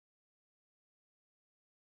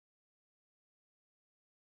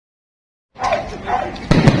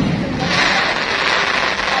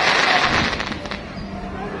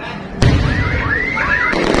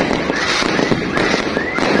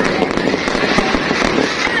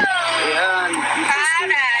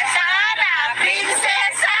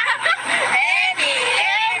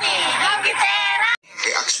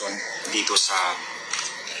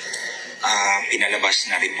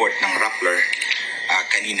report ng Rappler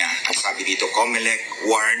kanina. Ang sabi dito, COMELEC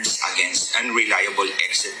warns against unreliable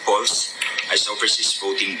exit polls as overseas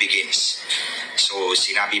voting begins. So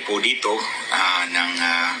sinabi po dito ng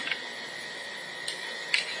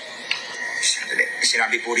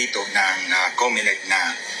COMELEC na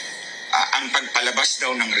ang pagpalabas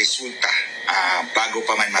daw ng resulta bago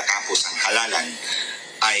pa man matapos ang halalan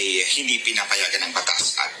ay hindi pinapayagan ng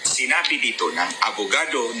batas. At sinabi dito ng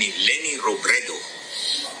abogado ni Leni Robredo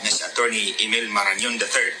na si Attorney Emil Marañon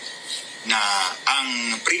III na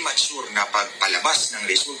ang premature na pagpalabas ng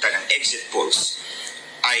resulta ng exit polls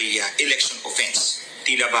ay election offense.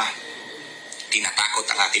 Tila ba tinatakot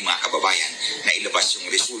ang ating mga kababayan na ilabas yung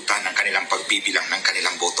resulta ng kanilang pagbibilang ng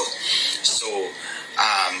kanilang boto. So,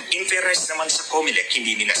 in fairness naman sa COMELEC,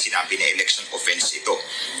 hindi nila sinabi na election offense ito.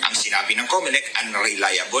 Ang sinabi ng COMELEC,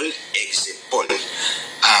 unreliable exit poll.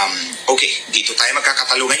 Okay, dito tayo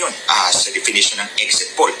magkakatalo ngayon sa definition ng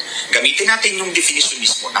exit poll. Gamitin natin yung definition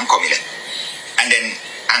mismo ng COMELEC. And then,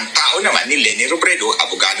 ang tao naman ni Leni Robredo,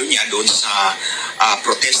 abogado niya doon sa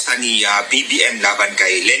protesta ni BBM laban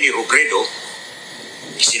kay Leni Robredo,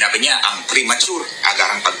 sinabi niya ang premature,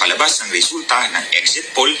 agarang pagpalabas ng resulta ng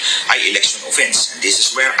exit poll ay election offense. And this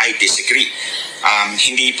is where I disagree.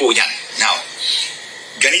 Hindi po yan. Now,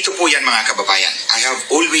 ganito po yan mga kababayan. I have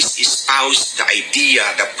always espoused the idea,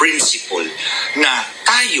 the principle na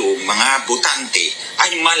tayo mga botante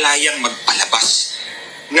ay malayang magpalabas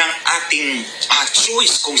ng ating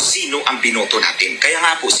choice kung sino ang binoto natin. Kaya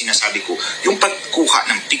nga po sinasabi ko, yung pagkuha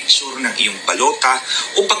ng picture ng iyong balota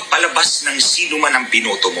o pagpalabas ng sino man ang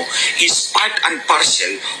binoto mo is part and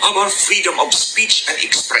parcel of our freedom of speech and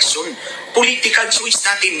expression. Political choice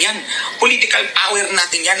natin yan. Political power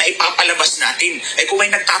natin yan na ipapalabas natin. Eh kung may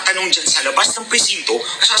nagtatanong dyan sa labas ng presinto,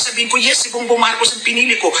 sasabihin ko, yes, si Bongbong Marcos ang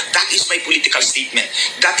pinili ko. That is my political statement.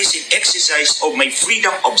 That is an exercise of my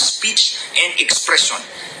freedom of speech and expression.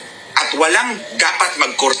 At walang dapat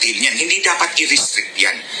mag-curtail yan. Hindi dapat i-restrict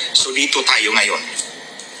yan. So dito tayo ngayon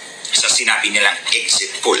sa sinabi nilang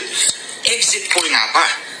exit poll. Exit poll nga ba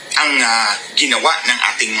ang ginawa ng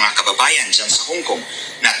ating mga kababayan dyan sa Hong Kong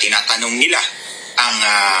na tinatanong nila ang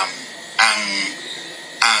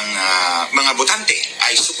mga botante.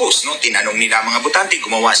 I suppose, no? Tinanong nila mga botante,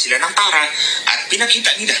 gumawa sila ng tara at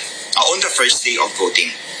pinakita nila on the first day of voting.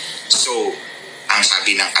 So, ang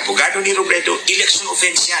sabi ng abogado ni Robredo, election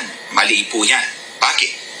offense yan. Mali po yan.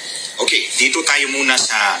 Bakit? Okay, dito tayo muna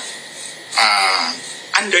sa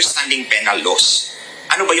understanding penal laws.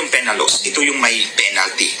 Ano ba yung penal laws? Ito yung may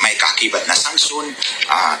penalty, may kaakibat na sanction,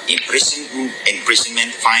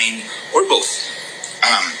 imprisonment, fine, or both.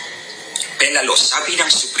 Penal laws, sabi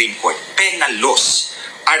ng Supreme Court, penal laws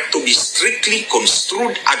are to be strictly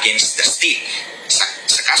construed against the state.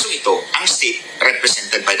 Sa kasong ito, ang state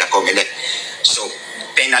represented by the COMELEC. So,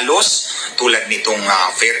 penal laws, tulad nitong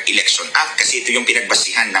Fair Election Act, kasi ito yung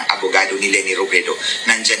pinagbasihan ng abogado ni Leni Robredo,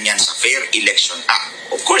 nandyan yan sa Fair Election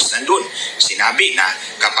Act. Of course, nandun. Sinabi na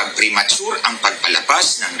kapag premature ang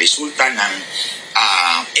pagpalabas ng resulta ng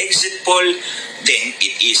exit poll, then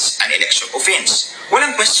it is an election offense.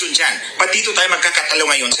 Walang question dyan. But dito tayo magkakatalo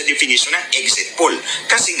ngayon sa definition ng exit poll.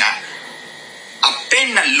 Kasi nga,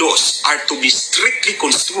 penal laws are to be strictly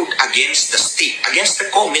construed against the state, against the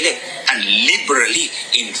COMELEC, and liberally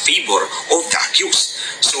in favor of the accused.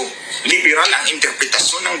 So, liberal ang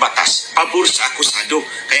interpretasyon ng batas pabor sa akusado.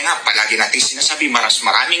 Kaya nga, palagi natin sinasabi,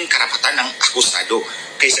 maraming karapatan ng akusado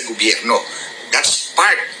kaysa gobyerno. That's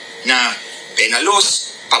part na penal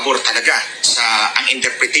laws, pabor talaga sa ang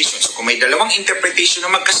interpretation. So, kung may dalawang interpretation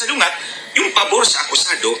na magkasalungat, yung pabor sa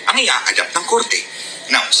akusado ang i-adapt ng korte.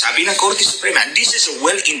 Now, sabi ng Korte Suprema, this is a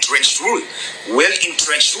well-entrenched rule.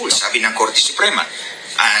 Well-entrenched rule, sabi ng Korte Suprema.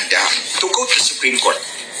 And to quote the Supreme Court,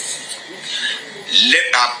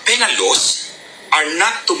 penal laws are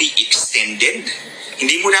not to be extended.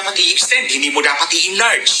 Hindi mo dapat i-extend, hindi mo dapat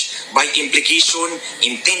i-enlarge by implication,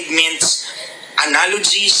 intendments,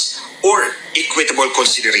 analogies, or equitable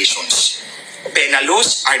considerations. Penal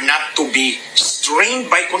laws are not to be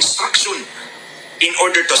strained by construction in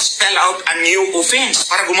order to spell out a new offense,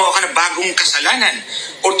 para gumawa ka ng bagong kasalanan,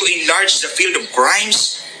 or to enlarge the field of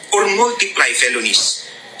crimes, or multiply felonies.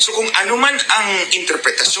 So kung ano man ang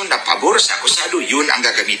interpretasyon na pabor sa akusado, yun ang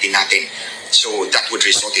gagamitin natin. So that would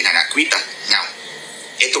result in an acquittal. Now,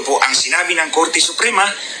 ito po ang sinabi ng Korte Suprema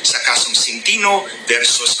sa kasong Centino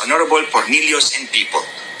versus Honorable Cornelius and People.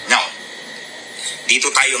 Now, dito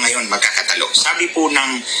tayo ngayon magkakatalo. Sabi po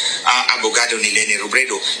ng abogado ni Leni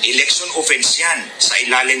Robredo, election offense yan sa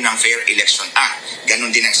ilalim ng Fair Election Act. Ganon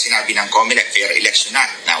din ang sinabi ng COMELEC, Fair Election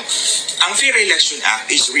Act. Now, ang Fair Election Act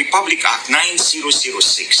is Republic Act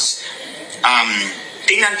 9006.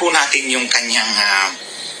 tingnan po natin yung kanyang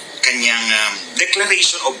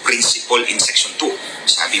Declaration of Principle in Section 2.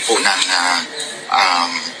 Sabi po ng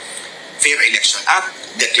Fair Election Act,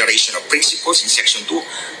 Declaration of Principles in Section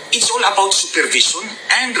 2, it's all about supervision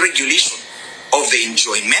and regulation of the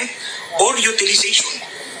enjoyment or utilization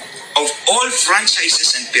of all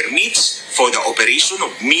franchises and permits for the operation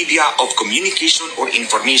of media of communication or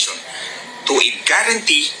information to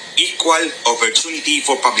guarantee equal opportunity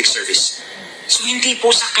for public service. So hindi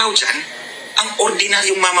po sa cloud dyan ang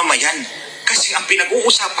ordinaryong mamamayan, kasi ang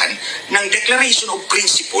pinag-uusapan ng Declaration of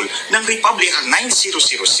Principle ng Republic Act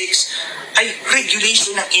 9006 ay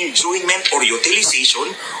regulation ng enjoyment or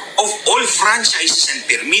utilization of all franchises and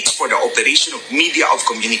permits for the operation of media of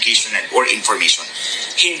communication and or information.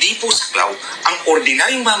 Hindi po sa cloud ang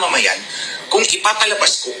ordinaryong mamamayan kung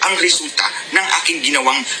ipapalabas ko ang resulta ng aking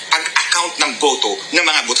ginawang pag-account ng boto ng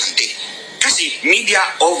mga botante. Kasi media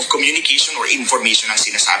of communication or information ang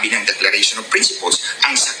sinasabi ng Declaration of Principles.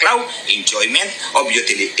 Ang saklaw, enjoyment or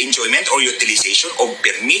utilization of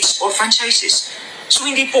permits or franchises. So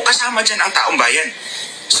hindi po kasama dyan ang taong bayan.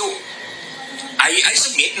 So I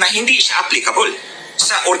submit na hindi siya applicable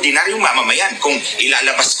sa ordinaryong mamamayan. Kung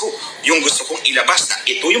ilalabas ko yung gusto kong ilabas na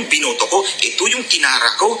ito yung binoto ko, ito yung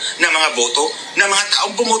tinara ko na mga boto na mga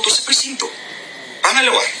taong bumoto sa presinto.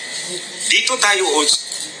 Pangalawa, dito tayo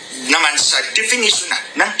naman sa definition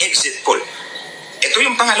ng exit poll. Ito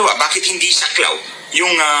yung pangalawa, bakit hindi saklaw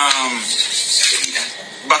yung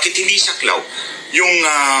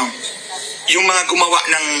yung mga gumawa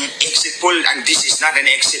ng exit poll, and this is not an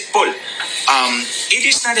exit poll. It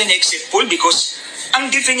is not an exit poll because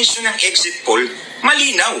ang definition ng exit poll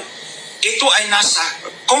malinaw. Ito ay nasa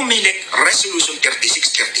COMELEC Resolution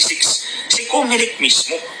 3636. Si COMELEC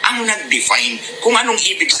mismo ang nag-define kung anong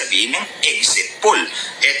ibig sabihin ng exit poll.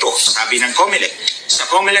 Ito, sabi ng COMELEC, sa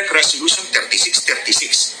COMELEC Resolution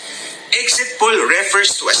 3636, exit poll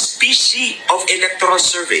refers to a species of electoral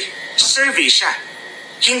survey. Survey siya.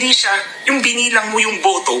 Hindi siya yung binilang mo yung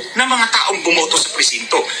boto ng mga taong bumoto sa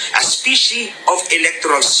presinto. A species of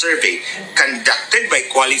electoral survey conducted by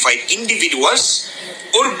qualified individuals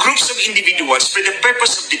or groups of individuals for the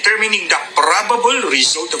purpose of determining the probable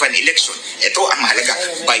result of an election. Ito ang mahalaga.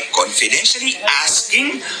 By confidentially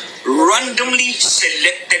asking randomly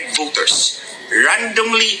selected voters.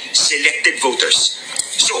 Randomly selected voters.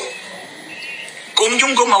 So, kung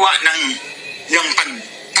yung gumawa ng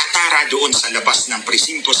pagtatara doon sa labas ng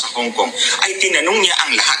presinto sa Hong Kong ay tinanong niya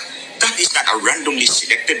ang lahat, that is not a randomly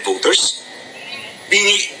selected voters.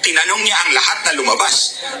 Tinanong niya ang lahat na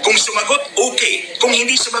lumabas. Kung sumagot, okay. Kung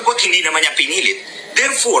hindi sumagot, hindi naman niya pinilit.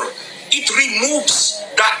 Therefore, it removes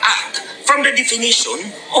the act from the definition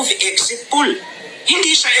of exit poll.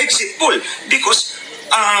 Hindi siya exit poll because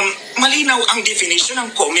malinaw ang definition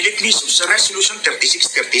ng COMELEC mismo sa Resolution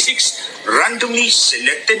 3636. Randomly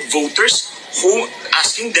selected voters who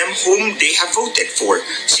asking them whom they have voted for.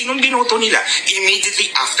 Sinong binoto nila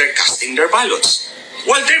immediately after casting their ballots.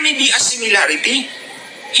 While there may be a similarity,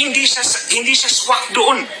 hindi siya swak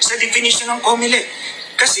doon sa definition ng COMELEC.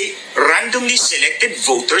 Kasi randomly selected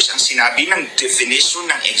voters ang sinabi ng definition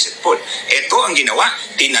ng exit poll. Ito ang ginawa,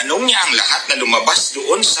 tinanong niya ang lahat na lumabas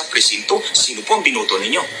doon sa presinto, sino po ang binoto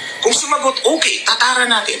ninyo? Kung sumagot, okay, tatara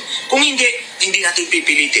natin. Kung hindi, hindi natin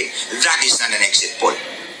pipilitin. That is not an exit poll.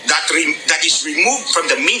 That is removed from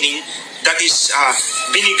the meaning that is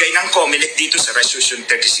binigay ng COMELEC dito sa Resolution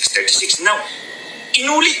 3636. Now,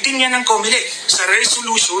 inulit din yan ng COMELEC sa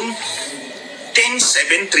Resolution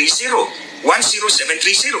 10730.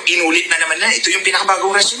 Inulit na naman na. Ito yung pinakabagong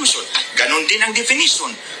resolution. Ganon din ang definition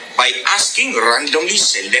by asking randomly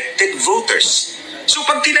selected voters. So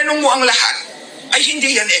pag tinanong mo ang lahat, ay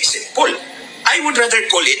hindi yan exit poll. I would rather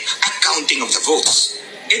call it a counting of the votes.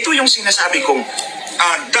 Ito yung sinasabi kong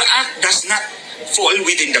the act does not fall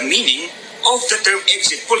within the meaning of the term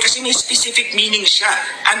exit poll kasi may specific meaning siya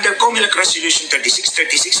under COMELEC Resolution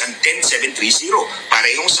 3636 and 10730.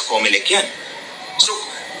 Parehong sa COMELEC yan. So,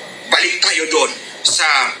 balik tayo doon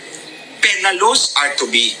sa penal laws are to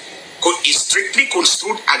be strictly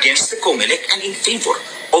construed against the COMELEC and in favor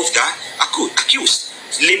of the accused.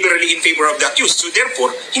 Liberally in favor of the accused. So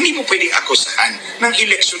therefore, hindi mo pwedeng akusahan ng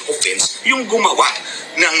election offense yung gumawa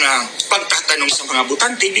ng pagtatanong sa mga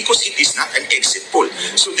botante because it is not an exit poll.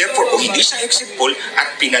 So therefore, kung hindi siya exit poll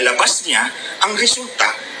at pinalabas niya ang resulta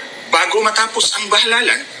bago matapos ang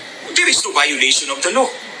bahlalan, there is no violation of the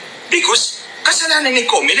law. Because kasalanan ni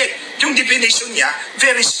COMELEC, yung definition niya,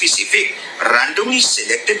 very specific. Randomly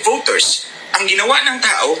selected voters. Ang ginawa ng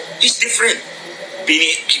tao is different.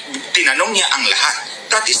 Tinanong niya ang lahat.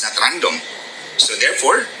 That is not random. So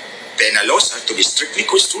therefore, penal laws are to be strictly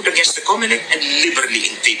construed against the COMELEC and liberally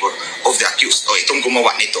in favor of the accused. O itong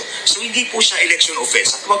gumawa nito. So hindi po siya election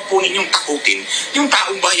offense at huwag po ninyong takutin yung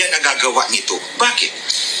taong bayan na gagawa nito. Bakit?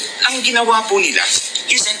 Ang ginawa po nila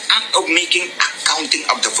is an act of making accounting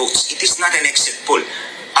of the votes. It is not an exit poll.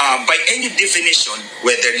 By any definition,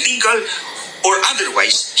 whether legal or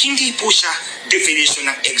otherwise, hindi po siya definition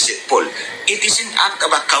ng exit poll. It is an act of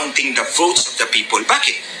accounting the votes of the people.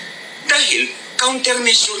 Bakit? Dahil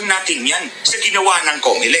countermeasure natin yan sa ginawa ng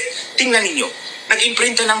COMELEC. Tingnan ninyo,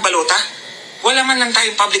 nag-imprinta ng balota, wala man lang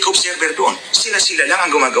tayong public observer doon. Sila-sila lang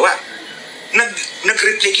ang gumagawa.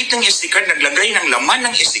 Nag-replicate ng SD card, naglagay ng laman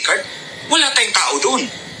ng SD card, wala tayong tao doon.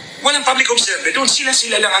 Walang public observer doon.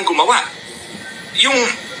 Sila-sila lang ang gumawa. Yung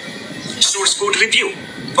source code review.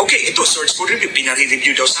 Okay, ito source code review,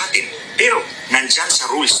 pinare-review daw sa atin. Pero, nandyan sa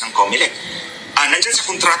rules ng COMELEC. Nandyan sa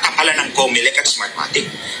kontrata pala ng COMELEC at Smartmatic.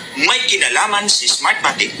 May kinalaman si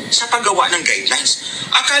Smartmatic sa paggawa ng guidelines.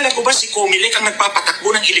 Akala ko ba si COMELEC ang nagpapatakbo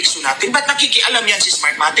ng eleksyon natin? Ba't nakikialam yan si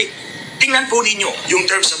Smartmatic? Tingnan po ninyo yung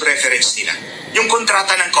terms of reference nila. Yung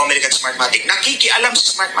kontrata ng COMELEC at Smartmatic. Nakikialam si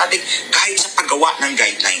Smartmatic kahit sa paggawa ng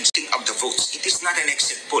guidelines of the votes. It is not an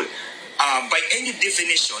exit poll. By any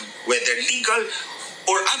definition, whether legal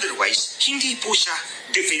or otherwise, hindi po siya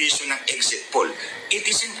definition ng exit poll. It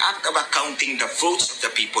is an act of accounting the votes of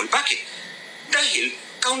the people. Bakit? Dahil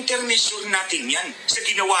countermeasure natin yan sa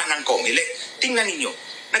ginawa ng COMELEC. Tingnan ninyo,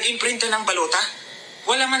 nag-imprinta ng balota,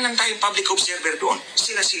 wala man lang tayong public observer doon.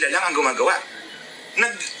 Sila-sila lang ang gumagawa.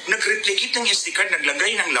 Nag-replicate ng SD card,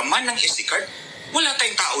 naglagay ng laman ng SD card, wala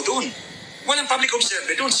tayong tao doon. Walang public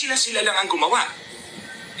observer doon. Sila-sila lang ang gumawa.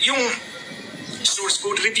 Yung source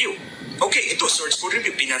code review. Okay, ito source code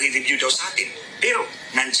review, pinare-review daw sa atin. Pero,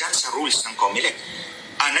 nandyan sa rules ng COMELEC.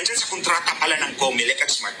 Nandyan sa kontrata pala ng COMELEC at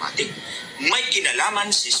Smartmatic. May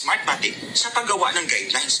kinalaman si Smartmatic sa paggawa ng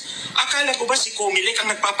guidelines. Akala ko ba si COMELEC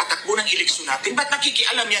ang nagpapatakbo ng eleksyon natin? Ba't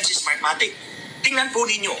nakikialam yan si Smartmatic? Tingnan po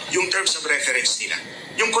ninyo yung terms of reference nila.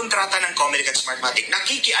 Yung kontrata ng COMELEC at Smartmatic.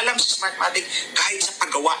 Nakikialam si Smartmatic kahit sa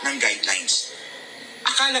paggawa ng guidelines.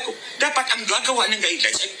 Akala ko, dapat ang gagawa ng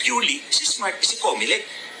guidelines ay purely si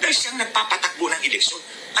COMELEC. Dahil siyang nagpapatakbo ng eleksyon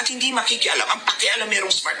at hindi makikialam. Ang pakialam merong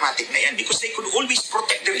Smartmatic na yan because they could always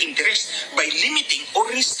protect their interest by limiting or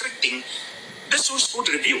restricting the source code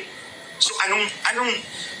review. So anong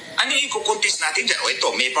i-contest natin dyan? O ito,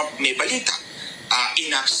 may balita.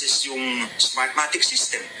 In-access yung Smartmatic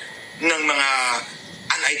system ng mga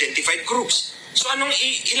unidentified groups. So anong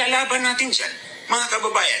ilalaban natin dyan? Mga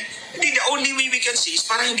kababayan, the only way we can see is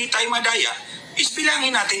para hindi tayo madaya is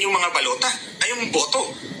bilangin natin yung mga balota ay yung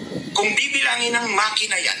boto. Kung bibilangin ng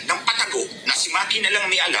makina yan, ng patago, na si makina lang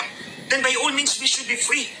may alam, then by all means, we should be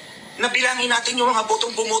free na bilangin natin yung mga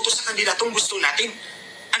botong bumoto sa kandidatong gusto natin.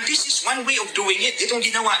 And this is one way of doing it. Itong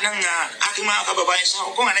ginawa ng ating mga kababayan sa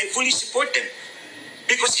Hong Kong, and I fully support them.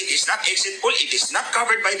 Because it is not exit poll, it is not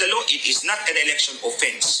covered by the law, it is not an election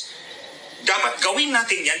offense. Dapat gawin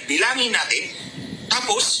natin yan, bilangin natin,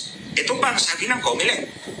 tapos, ito pa ang sabi ng COMELEC.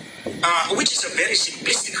 Which is a very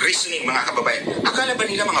simplistic reasoning, mga kababayan. Akala ba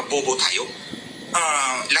nila mga bobo tayo?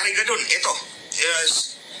 Lariga doon, ito.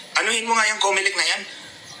 Anuhin mo nga yung COMELEC na yan.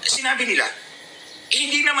 Sinabi nila,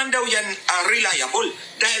 hindi naman daw yan reliable.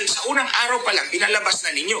 Dahil sa unang araw pa lang, pinalabas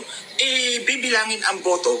na ninyo, bibilangin ang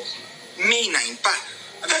boto May 9 pa.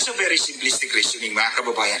 That's a very simplistic reasoning, mga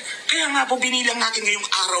kababayan. Kaya nga po binilang natin ngayong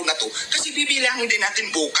araw na to kasi bibilangin din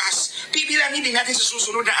natin bukas. Bibilangin din natin sa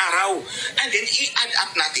susunod na araw. And then i-add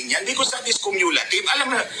up natin yan because that is cumulative.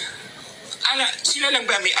 Sila lang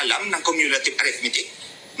ba may alam ng cumulative arithmetic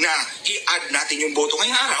na i-add natin yung boto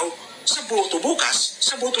ngayong araw sa boto bukas,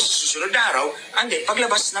 sa boto sa susunod na araw, and then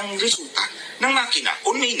paglabas ng resulta ng makina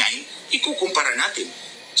on May 9, ikukumpara natin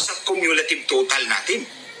sa cumulative total natin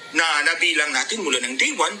na nabilang natin mula ng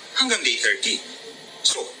day 1 hanggang day 30.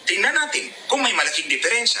 So, tingnan natin kung may malaking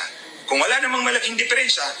diferensya. Kung wala namang malaking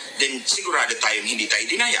diferensya, then sigurado tayong hindi tayo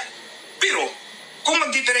dinaya. Pero, kung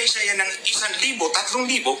magdiferensya yan ng 1,000,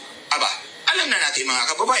 3,000, aba, alam na natin mga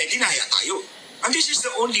kababayan, dinaya tayo. And this is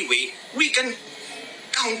the only way we can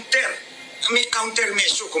may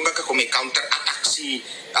countermeasure. Kung may counter-attack si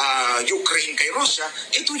Ukraine kay Russia,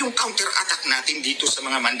 ito yung counter-attack natin dito sa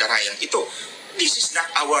mga mandarayang ito. This is not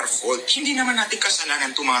our fault. Hindi naman natin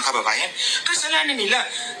kasalanan ito, mga kababayan. Kasalanan nila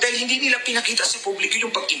dahil hindi nila pinakita sa publiko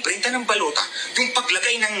yung pag-imprinta ng balota, yung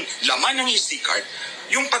paglagay ng laman ng SD card,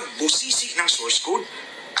 yung pagbusisi ng source code,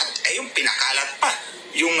 at yung pinakalat pa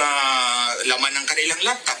yung laman ng kanilang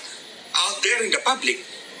laptop out there in the public.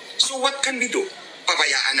 So what can we do?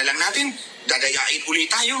 Pabayaan na lang natin? Dadayain ulit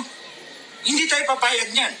tayo? Hindi tayo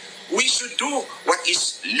papayag niyan. We should do what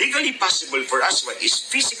is legally possible for us, what is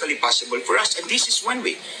physically possible for us, and this is one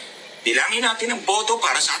way. Bilangin natin ang boto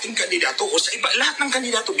para sa ating kandidato o sa iba, lahat ng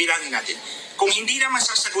kandidato bilangin natin. Kung hindi naman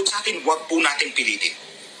sasagot sa atin, huwag po natin pilitin.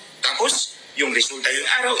 Tapos, yung resulta yung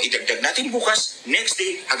araw, idagdag natin bukas, next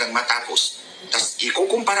day, hanggang matapos. Tapos,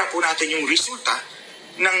 ikukumpara po natin yung resulta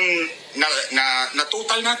na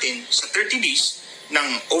total natin sa 30 days ng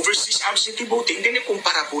overseas absentee voting, then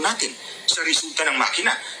ikumpara po natin sa resulta ng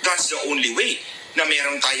makina. That's the only way na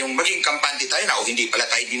meron tayong maging kampante tayo na o hindi pala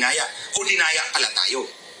tayo dinaya o dinaya pala tayo.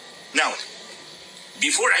 Now,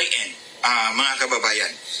 before I end, mga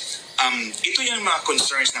kababayan, ito yung mga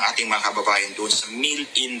concerns ng ating mga kababayan doon sa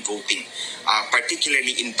mail-in voting.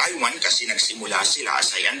 Particularly in Taiwan, kasi nagsimula sila,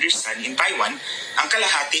 as I understand, in Taiwan, ang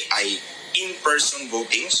kalahati ay in-person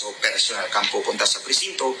voting, so personal kang pupunta sa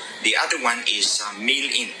presinto. The other one is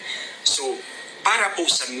mail-in. So, para po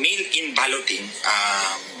sa mail-in balloting,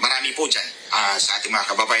 marami po dyan sa ating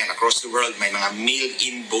mga kababayan across the world, may mga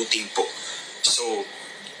mail-in voting po. So,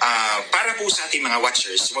 para po sa ating mga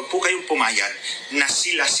watchers, wag po kayong pumayag na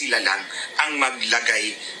sila-sila lang ang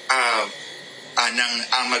maglagay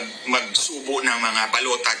magsubo ng mga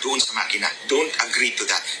balota doon sa makina. Don't agree to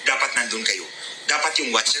that. Dapat nandun kayo. Dapat yung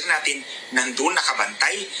watcher natin nandun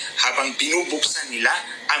nakabantay habang binubuksan nila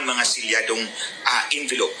ang mga silyadong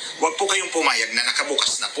envelope. Huwag po kayong pumayag na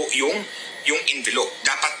nakabukas na po yung envelope.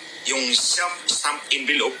 Dapat yung self-stamp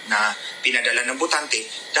envelope na pinadala ng botante,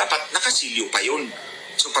 dapat nakasilyo pa yun.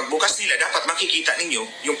 So pagbukas nila, dapat makikita ninyo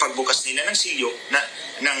yung pagbukas nila ng silyo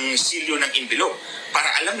ng envelope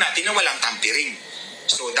para alam natin na walang tampering.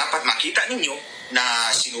 So dapat makita ninyo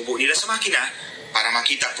na sinubo nila sa makina para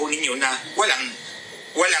makita po ninyo na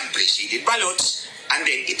walang preceded ballots, and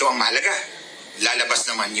then ito ang mahalaga, lalabas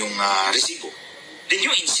naman yung resibo. Then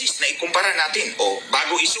you insist na ikumpara natin, o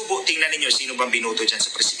bago isubo, tingnan ninyo sino bang binoto dyan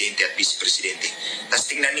sa presidente at vice-presidente.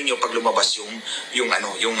 Tapos tingnan ninyo pag lumabas yung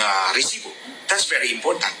resibo. That's very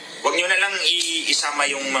important. Huwag nyo na lang isama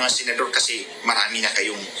yung mga senador kasi marami na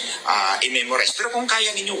kayong i-memorize. Pero kung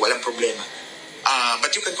kaya ninyo, walang problema.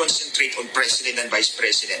 But you can concentrate on president and vice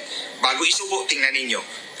president. Bago isubo, tingnan ninyo.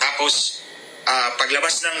 Tapos,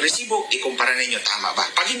 paglabas ng resibo, ikumpara ninyo, tama ba?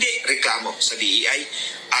 Pag hindi, reklamo sa DEI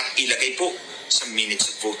at ilagay po sa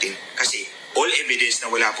minutes of voting. Kasi all evidence na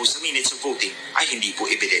wala po sa minutes of voting ay hindi po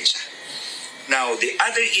ebidensya. Now, the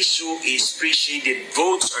other issue is pre-shaded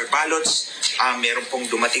votes or ballots. Meron pong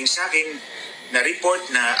dumating sa akin na report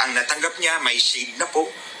na ang natanggap niya may shade na po.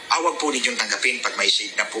 Huwag po ninyong tanggapin pag may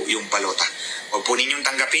shade na po yung balota. Huwag po ninyong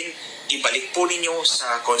tanggapin, ibalik po ninyo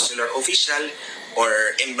sa consular official or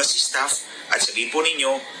embassy staff at sabihin po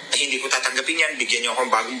ninyo, hindi ko tatanggapin yan, bigyan nyo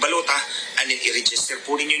akong bagong balota, and then i-register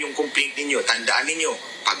po ninyo yung complaint ninyo. Tandaan ninyo,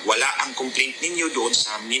 pag wala ang complaint ninyo doon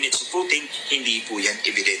sa minutes of voting, hindi po yan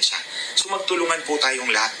ebidensya. So magtulungan po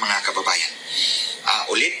tayong lahat mga kababayan.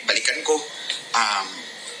 Ulit, balikan ko,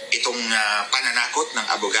 itong pananakot ng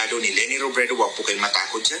abogado ni Lenny Robredo, huwag po kayong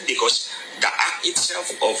matakot dyan because the act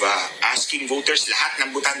itself of asking voters, lahat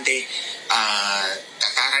ng botante,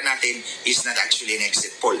 tatara natin is not actually an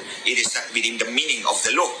exit poll. It is not within the meaning of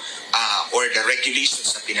the law or the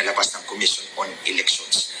regulations na pinalabas ng Commission on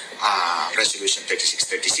Elections, Resolution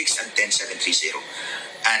 3636 and 10730.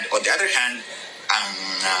 And on the other hand, ang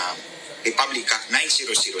Republic Act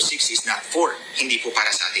 9006 is not for, hindi po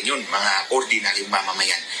para sa atin yun, mga ordinary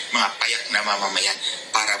mamamayan, mga payak na mamamayan,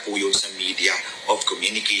 para po yun sa media of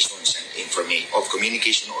communications and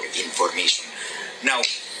communication or information. Now,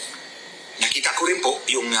 nakita ko rin po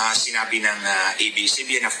yung sinabi ng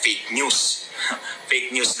ABS-CBN na fake news.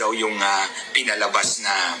 Fake news daw yung pinalabas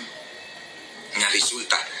na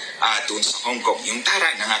resulta doon sa Hong Kong. Yung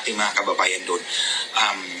tara ng ating mga kababayan doon.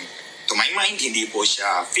 To my mind, hindi po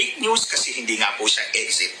siya fake news kasi hindi nga po siya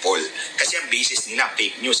exit poll. Kasi ang basis nila,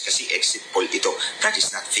 fake news kasi exit poll ito. That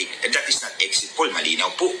is not fake. That is not exit poll.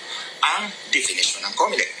 Malinaw po ang definition ng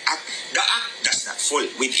COMELEC. At the act does not fall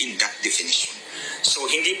within that definition.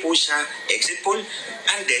 So, hindi po siya exit poll.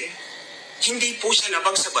 And then, hindi po siya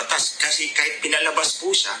labag sa batas. Kasi kahit pinalabas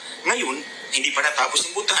po siya, ngayon, hindi pa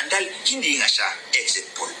natapos yung butahan dahil hindi nga siya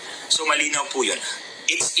exit poll. So, malinaw po yun.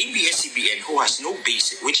 It's ABS-CBN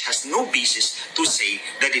which has no basis to say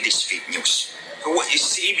that it is fake news.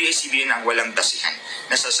 Si ABS-CBN ang walang basihan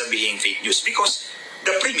na sasabihin fake news because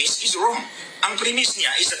the premise is wrong. Ang premise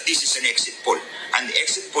niya is that this is an exit poll. And the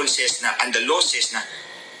exit poll says na, and the law says na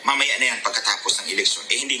mamaya na yan pagkatapos ng eleksyon.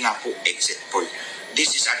 Hindi nga po exit poll.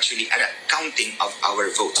 This is actually a counting of our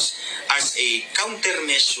votes as a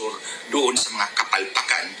countermeasure doon sa mga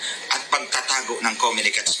kapalpakan at pagtatago ng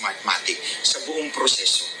COMELEC at Smartmatic sa buong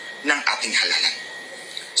proseso ng ating halalan.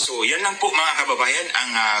 So yan lang po mga kababayan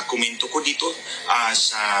ang komento ko dito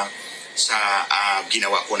sa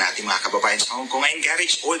ginawa po natin mga kababayan sa Hong Kong. I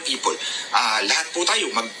encourage all people, lahat po tayo,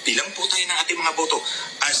 magbilang po tayo ng ating mga boto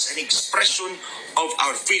as an expression of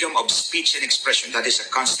our freedom of speech and expression. That is a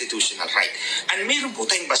constitutional right. And meron po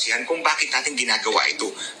tayong basihan kung bakit natin ginagawa ito.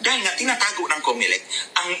 Dahil nga tinatago ng COMELEC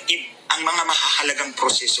ang mga mahahalagang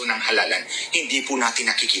proseso ng halalan. Hindi po natin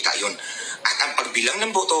nakikita yon. At ang pagbilang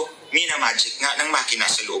ng boto, minamagic nga ng makina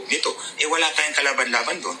sa loob nito. Wala tayong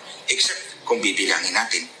kalaban-laban doon, except kung bibilangin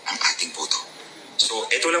natin ang ating boto. So,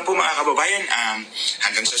 ito lang po mga kababayan.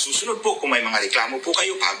 Hanggang sa susunod po, kung may mga reklamo po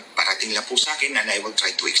kayo, parating lang po sa akin and I will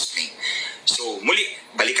try to explain. So, muli,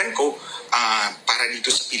 balikan ko, para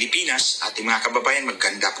dito sa Pilipinas, ating mga kababayan,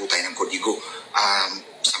 magganda po tayo ng kodigo.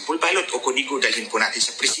 Sample ballot o kodigo, dalhin po natin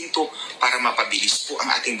sa presinto para mapabilis po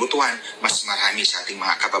ang ating botohan. Mas marami sa ating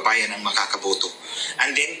mga kababayan ang makakaboto.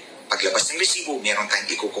 And then, paglabas ng resibo, meron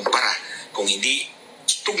tayong ikukumpara. Kung hindi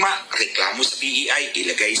tugma, reklamo sa BEI,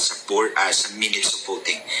 ilagay sa board, sa minutes of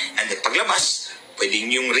voting. And then paglabas,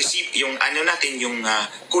 pwedeng yung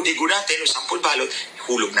kodigo natin o sample ballot,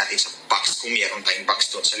 hulog natin sa box kung meron tayong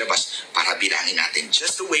box doon sa labas para bilangin natin.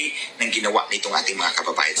 Just the way ng ginawa nitong ating mga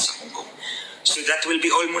kababayan sa Hong Kong. So that will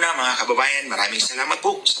be all muna mga kababayan. Maraming salamat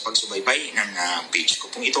po sa pagsubaybay ng page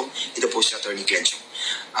ko pong ito. Ito po si Attorney Glenn.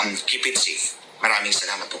 Keep it safe. Maraming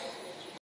salamat po.